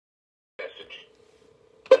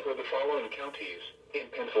for the following counties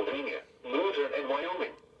in Pennsylvania, Luzerne, and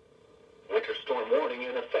Wyoming. Winter storm warning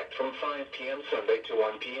in effect from 5 p.m. Sunday to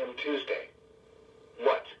 1 p.m. Tuesday.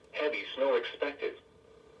 What? Heavy snow expected.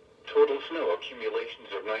 Total snow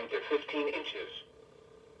accumulations of 9 to 15 inches.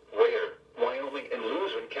 Where? Wyoming and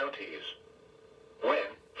Luzerne counties.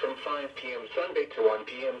 When? From 5 p.m. Sunday to 1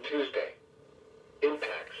 p.m. Tuesday.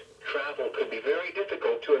 Impacts. Travel could be very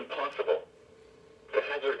difficult to impossible. The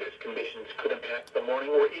hazardous conditions could impact the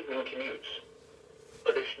morning or evening commutes.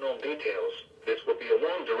 Additional details. This will be a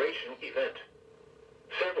long-duration event.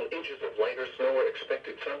 Several inches of lighter snow are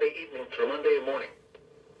expected Sunday evening through Monday morning.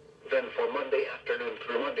 Then for Monday afternoon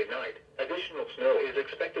through Monday night, additional snow is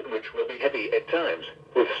expected, which will be heavy at times,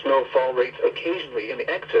 with snowfall rates occasionally in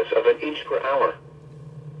excess of an inch per hour.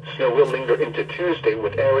 Snow will linger into Tuesday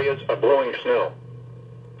with areas of blowing snow.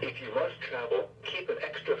 If you must travel, keep an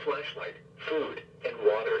extra flashlight, food, and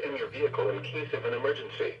water in your vehicle in case of an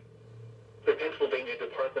emergency. The Pennsylvania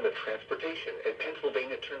Department of Transportation and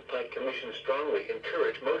Pennsylvania Turnpike Commission strongly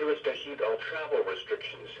encourage motorists to heed all travel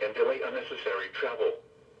restrictions and delay unnecessary travel.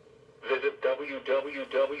 Visit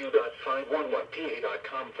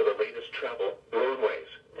www.511pa.com for the latest travel, roadways,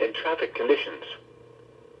 and traffic conditions.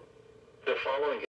 The following